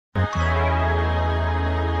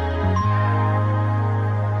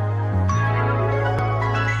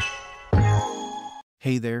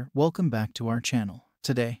Hey there, welcome back to our channel.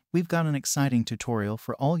 Today, we've got an exciting tutorial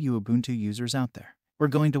for all you Ubuntu users out there. We're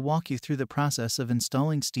going to walk you through the process of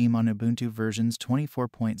installing Steam on Ubuntu versions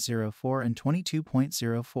 24.04 and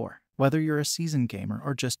 22.04. Whether you're a seasoned gamer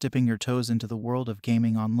or just dipping your toes into the world of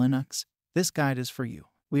gaming on Linux, this guide is for you.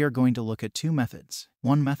 We are going to look at two methods.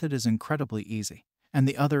 One method is incredibly easy, and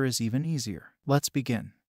the other is even easier. Let's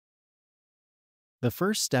begin. The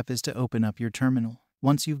first step is to open up your terminal.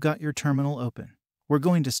 Once you've got your terminal open, we're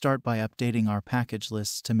going to start by updating our package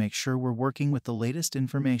lists to make sure we're working with the latest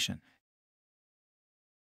information.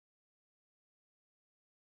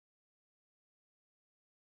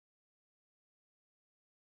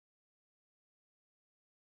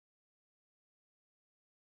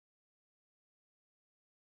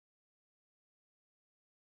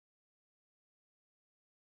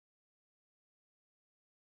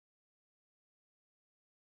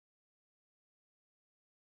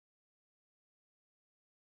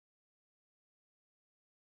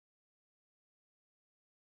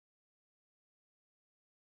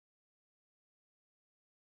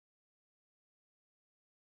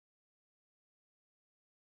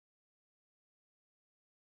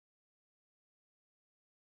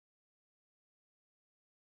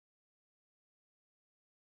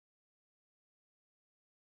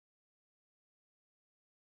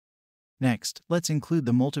 Next, let's include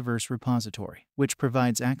the Multiverse repository, which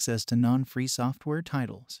provides access to non-free software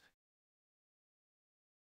titles.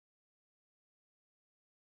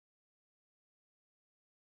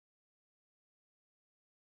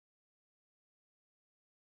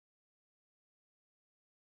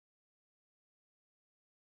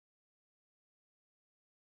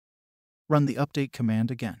 Run the update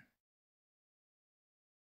command again.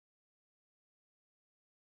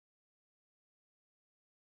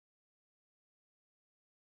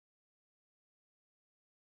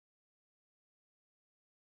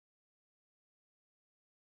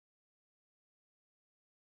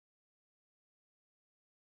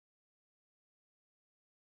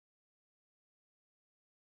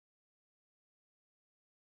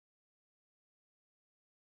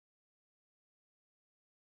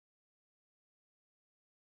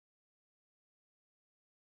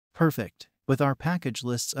 Perfect. With our package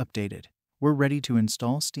lists updated, we're ready to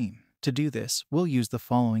install Steam. To do this, we'll use the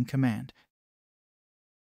following command.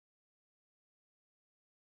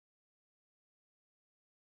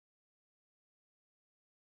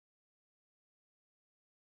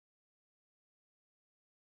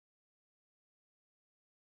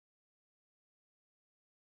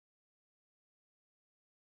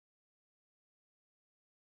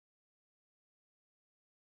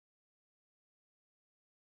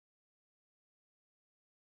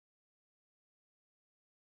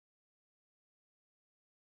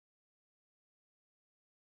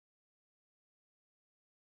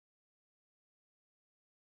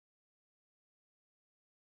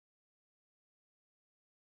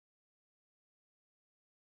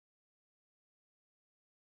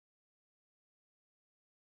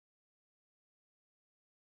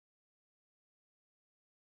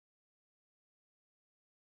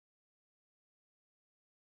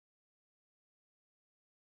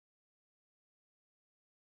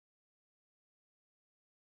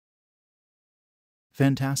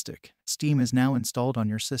 Fantastic! Steam is now installed on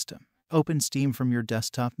your system. Open Steam from your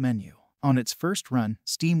desktop menu. On its first run,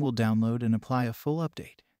 Steam will download and apply a full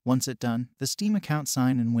update. Once it's done, the Steam account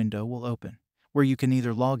sign-in window will open, where you can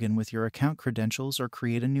either log in with your account credentials or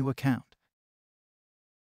create a new account.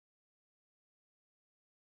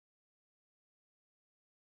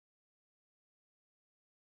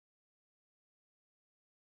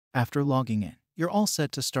 After logging in, you're all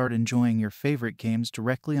set to start enjoying your favorite games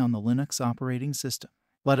directly on the Linux operating system.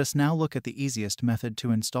 Let us now look at the easiest method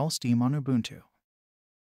to install Steam on Ubuntu.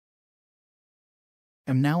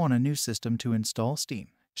 I'm now on a new system to install Steam.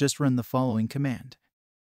 Just run the following command.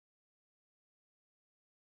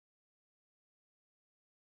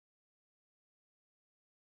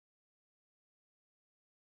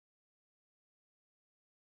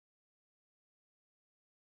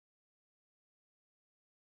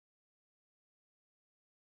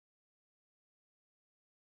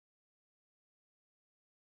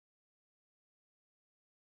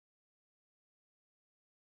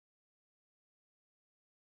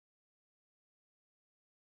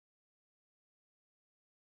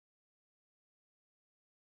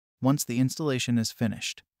 Once the installation is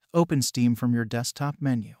finished, open Steam from your desktop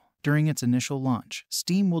menu. During its initial launch,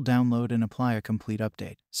 Steam will download and apply a complete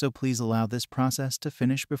update, so please allow this process to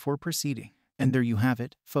finish before proceeding. And there you have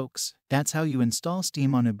it, folks. That's how you install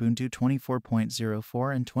Steam on Ubuntu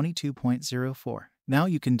 24.04 and 22.04. Now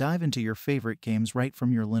you can dive into your favorite games right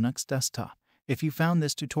from your Linux desktop. If you found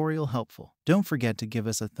this tutorial helpful, don't forget to give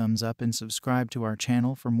us a thumbs up and subscribe to our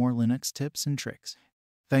channel for more Linux tips and tricks.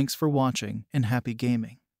 Thanks for watching and happy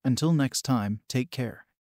gaming. Until next time, take care.